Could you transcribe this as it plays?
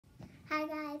Hi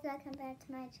guys, welcome back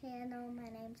to my channel. My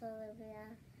name's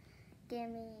Olivia. Give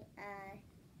me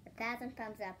 1,000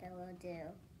 thumbs up and we'll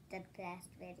do the best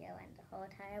video in the whole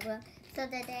entire world. So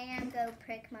today I'm going to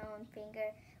prick my own finger.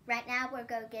 Right now we're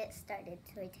going to get started.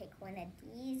 So we take one of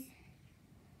these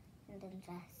and then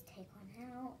just take one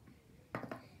out.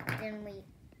 Then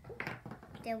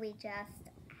we just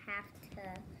have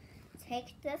to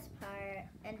take this part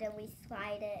and then we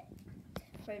slide it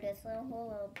through this little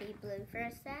hole. It'll be blue for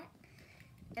a sec.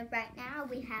 And right now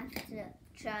we have to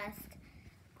just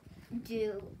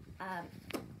do,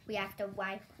 we have to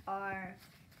wipe our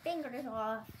fingers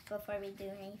off before we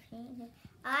do anything.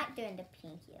 I like doing the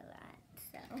pinky a lot,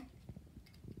 so.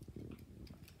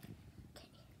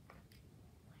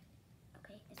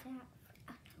 Okay,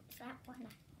 is that one?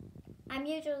 I'm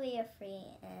usually a free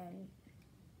and,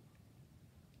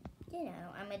 you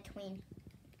know, I'm between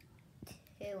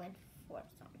 2 and 4,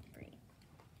 so I'm free.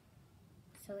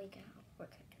 So we can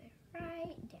work it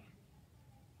right there.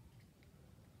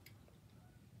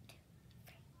 2,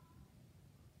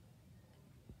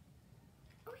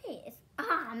 3. Okay,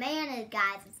 oh man,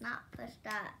 guys, it's not pushed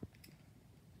up.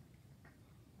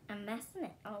 I'm messing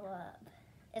it all up.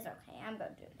 It's okay, I'm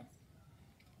gonna do this.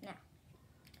 Now,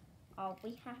 all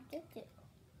we have to do,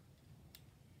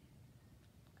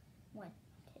 1,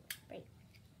 2, 3.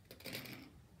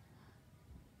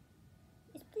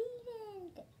 It's bleeding.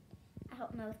 Good. I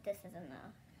don't know if this is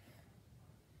enough.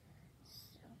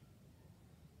 So.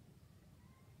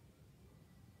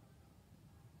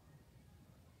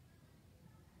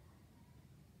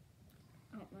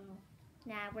 I don't know.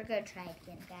 Nah, we're gonna try it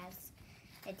again, guys.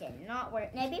 It did not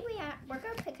work. Maybe we're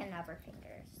gonna pick another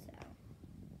finger. So,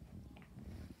 yeah.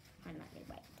 I'm not gonna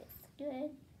wipe this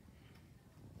good.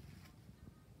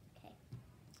 Okay.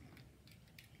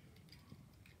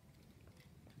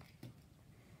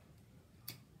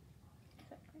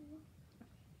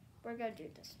 We're gonna do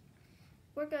this.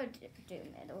 We're gonna do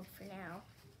middle for now.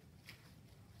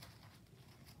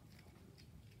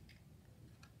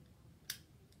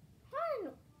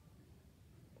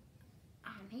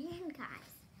 Oh man,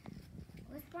 guys.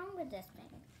 What's wrong with this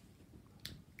thing?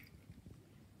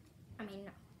 I mean,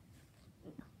 no.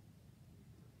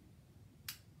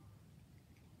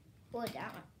 Oh,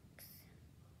 that looks.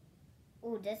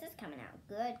 Oh, this is coming out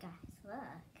good, guys.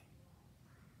 Look.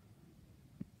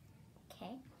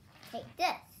 Okay. Take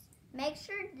this. Make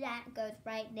sure that goes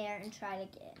right there and try to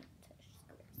get into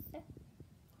squares.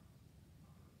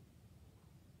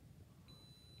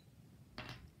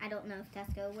 I don't know if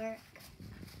that's gonna work.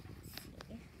 Let's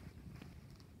see.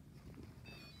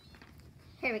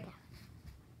 Here we go.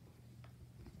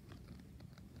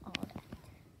 All that.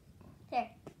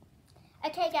 There.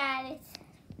 Okay, guys.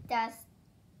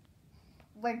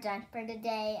 We're done for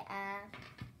today.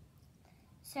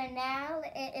 So now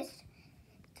it is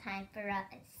time for us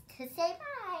to say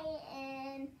bye.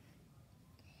 And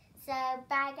so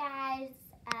bye, guys.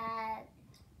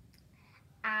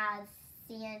 I'll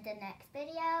see you in the next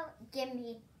video. Give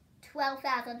me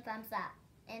 12,000 thumbs up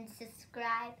and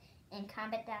subscribe and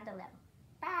comment down below.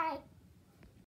 Bye.